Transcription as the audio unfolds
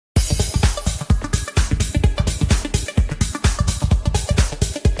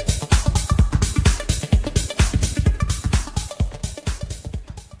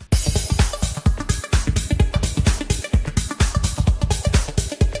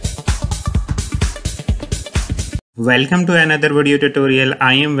Welcome to another video tutorial.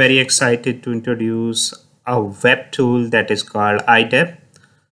 I am very excited to introduce a web tool that is called iDEP.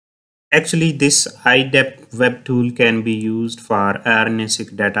 Actually, this iDEP web tool can be used for RNA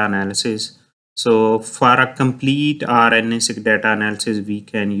Seq data analysis. So for a complete RNA Seq data analysis, we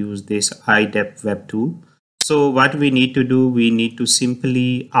can use this iDEP web tool. So what we need to do, we need to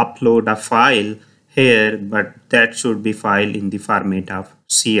simply upload a file here, but that should be filed in the format of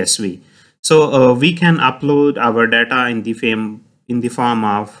CSV. So we can upload our data in the form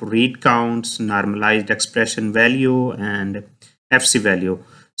of read counts, normalized expression value, and FC value.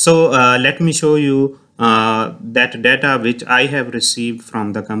 So let me show you that data which I have received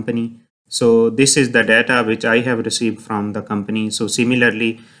from the company. So this is the data which I have received from the company. So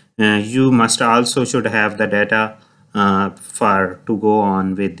similarly, you must also should have the data to go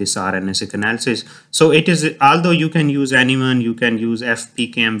on with this RNA Seq analysis. So it is, although you can use anyone, you can use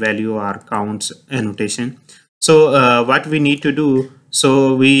FPKM value or counts annotation. So what we need to do,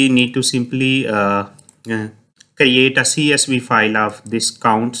 so we need to simply create a CSV file of this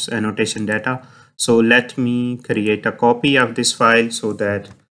counts annotation data. So let me create a copy of this file so that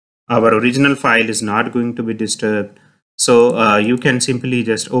our original file is not going to be disturbed. So you can simply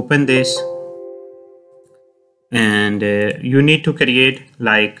just open this, and you need to create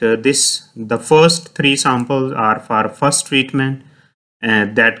like this. The first three samples are for first treatment,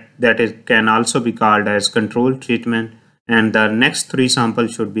 and that can also be called as control treatment, and the next three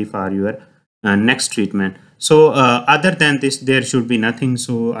samples should be for your next treatment. So other than this, there should be nothing.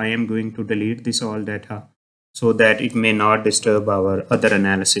 So I am going to delete this all data so that it may not disturb our other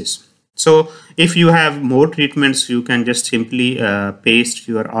analysis. So if you have more treatments, you can just simply paste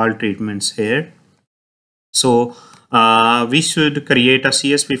your all treatments here. So we should create a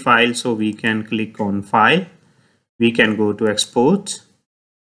CSV file. So we can click on file, we can go to export,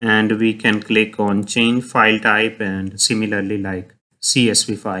 and we can click on change file type, and similarly like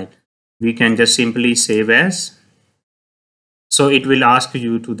CSV file, we can just simply save as. So it will ask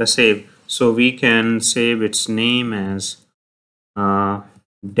you to the save. So we can save its name as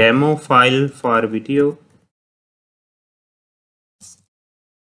demo file for video.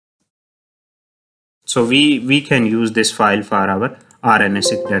 So we can use this file for our RNA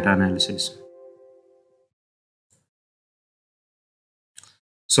Seq data analysis.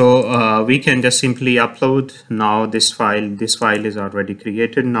 So we can just simply upload now this file. This file is already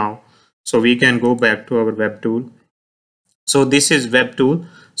created now. So we can go back to our web tool. So this is web tool.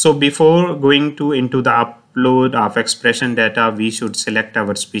 So before going into the upload of expression data, we should select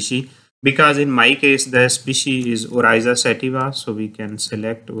our species, because in my case the species is Oryza sativa. So we can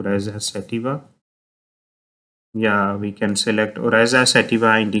select Oryza sativa. Yeah, we can select Oryza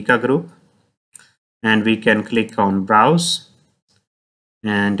sativa indica group, and we can click on browse,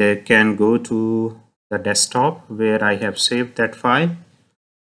 and can go to the desktop where I have saved that file,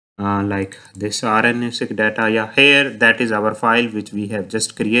 like this RNA Seq data. Yeah, here that is our file which we have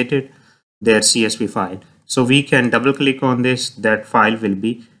just created, their CSV file. So we can double click on this, that file will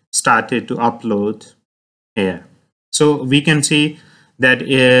be started to upload here. So we can see that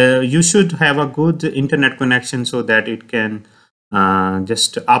you should have a good internet connection so that it can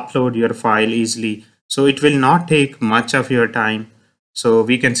just upload your file easily. So it will not take much of your time. So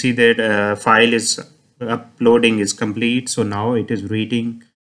we can see that file is uploading is complete. So now it is reading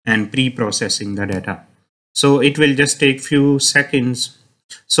and pre-processing the data. So it will just take few seconds.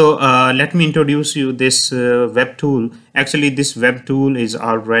 So let me introduce you this web tool. Actually, this web tool is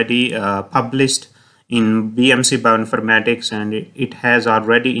already published in BMC Bioinformatics, and it has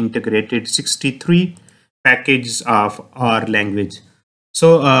already integrated 63 packages of R language.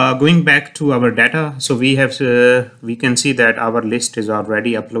 So going back to our data, so we have we can see that our list is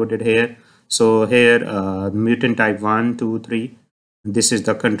already uploaded here. So here mutant type 1, 2, 3, this is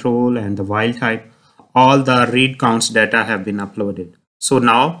the control, and the wild type. All the read counts data have been uploaded. So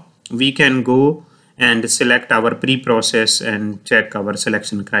now we can go and select our pre-process and check our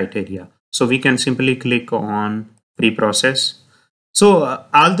selection criteria. So we can simply click on pre-process. So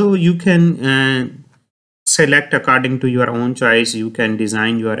although you can select according to your own choice, you can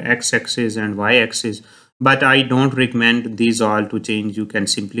design your x-axis and y-axis, but I don't recommend these all to change. You can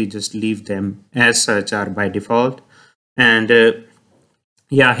simply just leave them as such or by default. And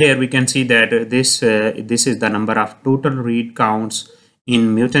yeah, here we can see that this is the number of total read counts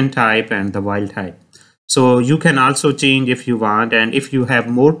in mutant type and the wild type. So you can also change if you want, and if you have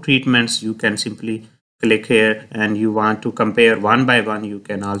more treatments, you can simply click here, and you want to compare one by one, you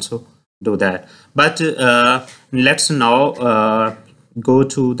can also do that. But let's now go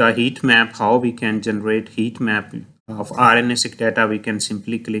to the heat map, how we can generate heat map of RNA Seq data. We can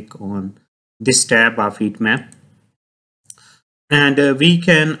simply click on this tab of heat map. And we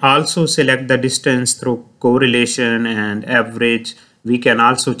can also select the distance through correlation and average. We can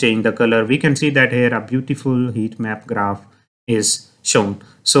also change the color. We can see that here a beautiful heat map graph is shown.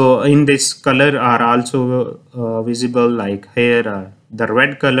 So in this, color are also visible, like here the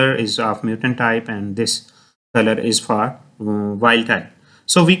red color is of mutant type and this color is for wild type.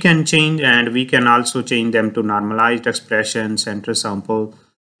 So we can change, and we can also change them to normalized expression, center sample,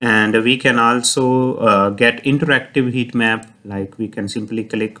 and we can also get interactive heat map. Like we can simply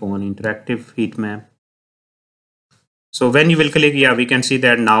click on interactive heat map. So when you will click, yeah, we can see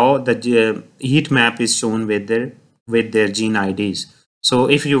that now the heat map is shown with their gene IDs. So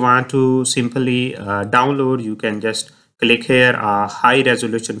if you want to simply download, you can just click here. A high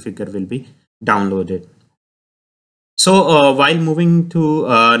resolution figure will be downloaded. So while moving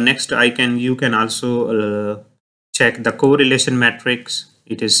to next, you can also check the correlation matrix.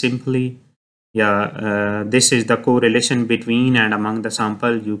 It is simply, this is the correlation between and among the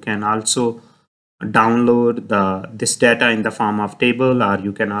sample. You can also download this data in the form of table, or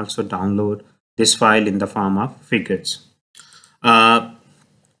you can also download this file in the form of figures.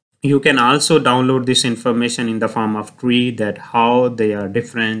 You can also download this information in the form of tree, that how they are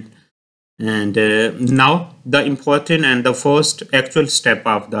different. And now the important and the first actual step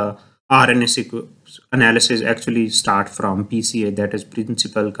of the RNA Seq analysis actually start from PCA, that is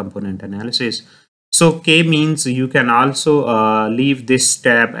principal component analysis. So K means you can also leave this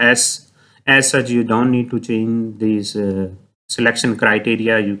tab as such. You don't need to change these selection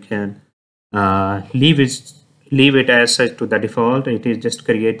criteria. You can leave it as such to the default. It is just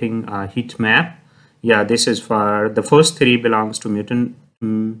creating a heat map. Yeah, this is for the first three belongs to mutant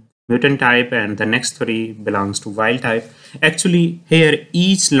type, and the next three belongs to wild type. Actually here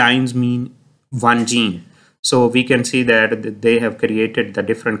each lines mean one gene. So we can see that they have created the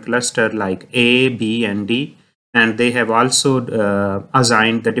different cluster like A, B, and D, and they have also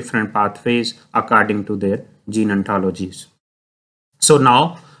assigned the different pathways according to their gene ontologies. So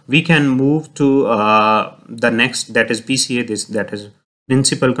now we can move to the next, that is PCA, that is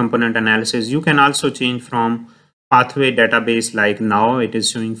principal component analysis. You can also change from pathway database, like now it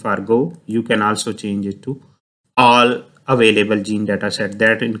is showing for Go. You can also change it to all available gene data set.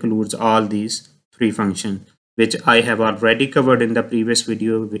 That includes all these three functions, which I have already covered in the previous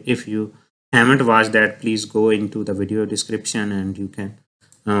video. If you haven't watched that, please go into the video description and you can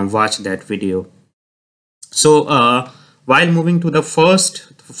watch that video. So while moving to the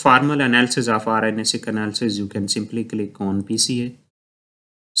first formal analysis of RNA Seq analysis, you can simply click on PCA.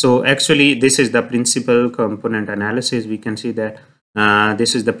 So actually this is the principal component analysis. We can see that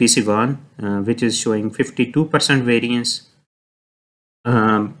this is the PC1, which is showing 52% variance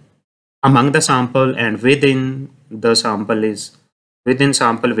among the sample, and within sample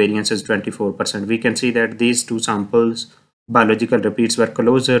variance is 24%. We can see that these two samples biological repeats were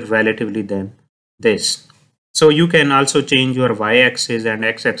closer relatively than this. So you can also change your y-axis and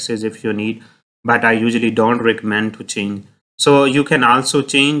x-axis if you need, but I usually don't recommend to change. So you can also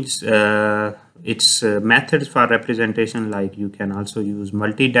change its methods for representation, like you can also use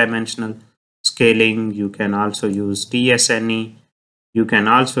multi-dimensional scaling, you can also use TSNE, you can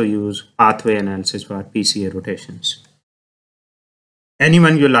also use pathway analysis for PCA rotations.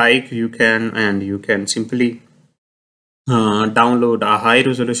 Anyone you like, you can simply download a high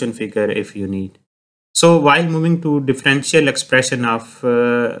resolution figure if you need. So while moving to differential expression of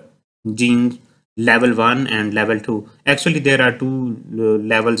gene level 1 and level 2, actually there are two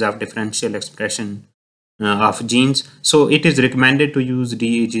levels of differential expression of genes. So it is recommended to use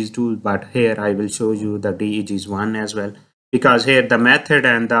DEGs tool, but here I will show you the DEGs 1 as well, because here the method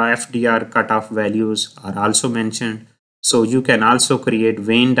and the FDR cutoff values are also mentioned. So you can also create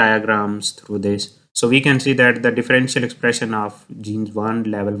Venn diagrams through this. So we can see that the differential expression of genes 1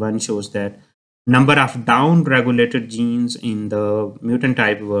 level 1 shows that number of down regulated genes in the mutant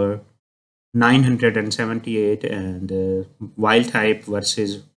type were 978, and wild type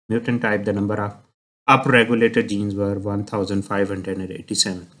versus mutant type, the number of upregulated genes were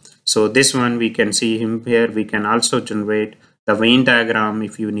 1587. So this one, we can see him here. We can also generate the Venn diagram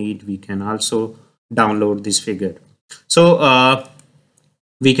if you need. We can also download this figure. So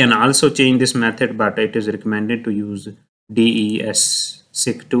we can also change this method, but it is recommended to use DES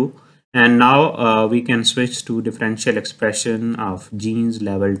Seq 2. And now we can switch to differential expression of genes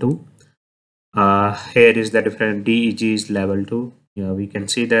level 2. Here is the different DEGs level 2. Yeah, we can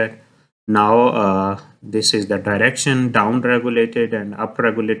see that now this is the direction down regulated and up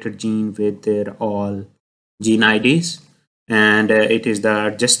regulated gene with their all gene IDs, and it is the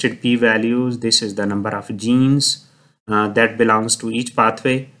adjusted p values. This is the number of genes that belongs to each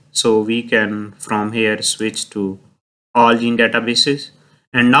pathway. So we can from here switch to all gene databases.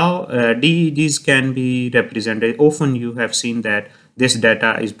 And now DEGs can be represented. Often you have seen that this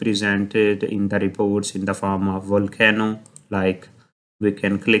data is presented in the reports in the form of volcano. Like we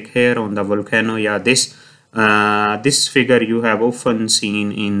can click here on the volcano. Yeah, this figure you have often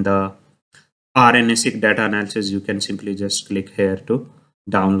seen in the RNA Seq data analysis. You can simply just click here to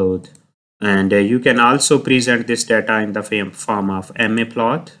download. And you can also present this data in the form of MA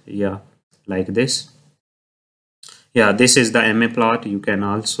plot. Yeah, like this. Yeah, this is the MA plot. You can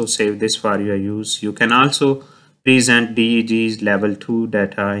also save this for your use. You can also present DEGs level 2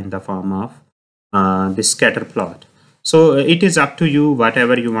 data in the form of this scatter plot. So it is up to you,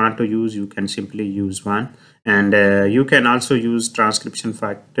 whatever you want to use, you can simply use one. And you can also use transcription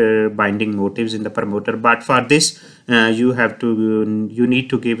factor binding motifs in the promoter. But for this, you need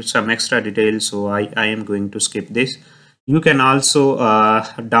to give some extra details. So I am going to skip this. You can also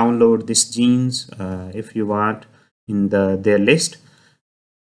download these genes if you want in their list.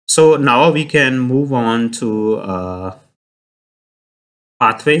 So now we can move on to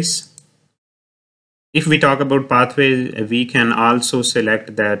pathways. If we talk about pathways, we can also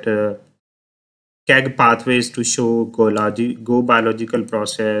select that KEGG pathways to show go biological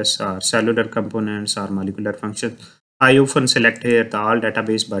process or cellular components or molecular functions. I often select here the all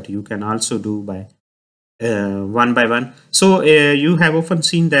database, but you can also do by one by one. So you have often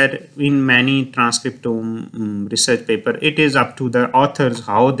seen that in many transcriptome research paper, it is up to the authors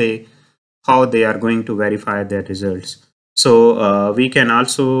how they are going to verify their results. So we can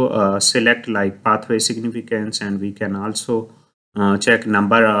also select like pathway significance, and we can also check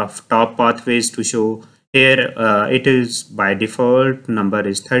number of top pathways to show. Here it is by default number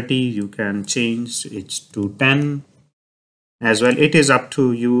is 30. You can change it to 10 as well. It is up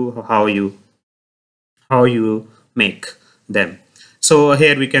to you how you make them. So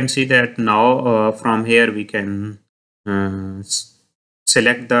here we can see that now from here we can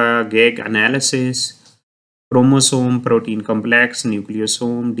select the KEGG analysis, chromosome, protein complex,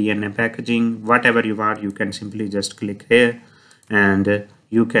 nucleosome, DNA packaging, whatever you want. You can simply just click here and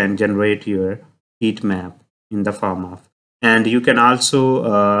you can generate your heat map in the form of, and you can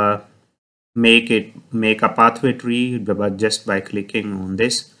also make a pathway tree just by clicking on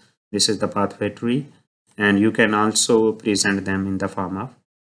this. This is the pathway tree, and you can also present them in the form of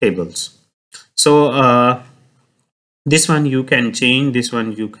tables. So this one you can change, this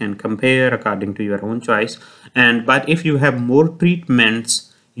one you can compare according to your own choice. And but if you have more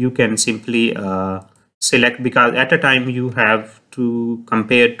treatments, you can simply select, because at a time you have to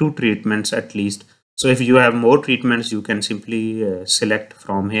compare 2 treatments at least. So if you have more treatments, you can simply select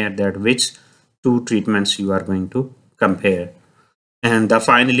from here that which 2 treatments you are going to compare. And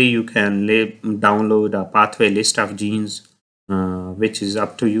finally, you can download a pathway list of genes, which is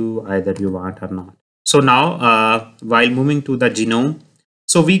up to you, either you want or not. So now, while moving to the genome,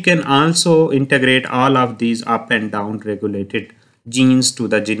 so we can also integrate all of these up and down regulated genes to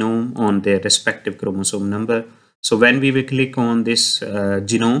the genome on their respective chromosome number. So when we will click on this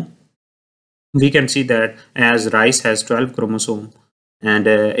genome, we can see that as rice has 12 chromosomes, and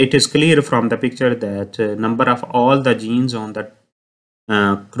it is clear from the picture that number of all the genes on the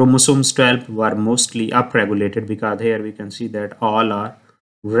chromosomes 12 were mostly upregulated, because here we can see that all are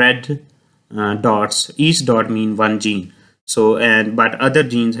red dots. Each dot mean one gene. So but other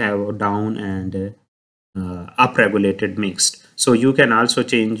genes have down and upregulated mixed. So you can also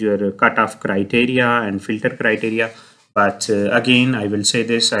change your cutoff criteria and filter criteria. But again, I will say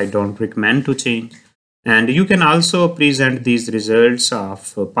this, I don't recommend to change. And you can also present these results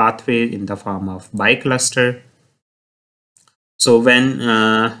of pathway in the form of bicluster. So when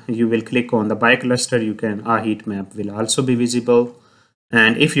you will click on the bicluster, you can, a heat map will also be visible.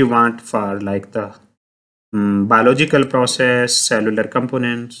 And if you want for like the biological process, cellular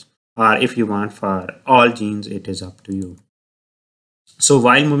components, or if you want for all genes, it is up to you. So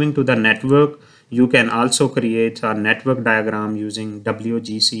while moving to the network, you can also create a network diagram using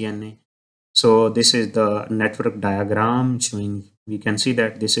WGCNA. So this is the network diagram showing, we can see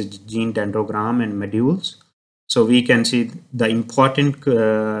that this is gene dendrogram and modules. So we can see the important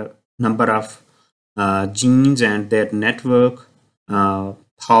number of genes and their network,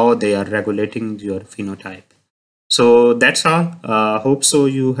 how they are regulating your phenotype. So that's all. Hope so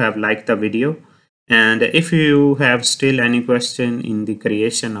you have liked the video. And if you have still any question in the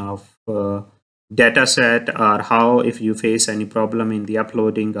creation of data set, or how if you face any problem in the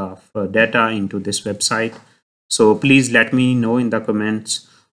uploading of data into this website, so please let me know in the comments.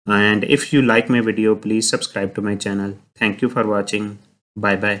 And if you like my video, please subscribe to my channel. Thank you for watching.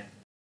 Bye bye.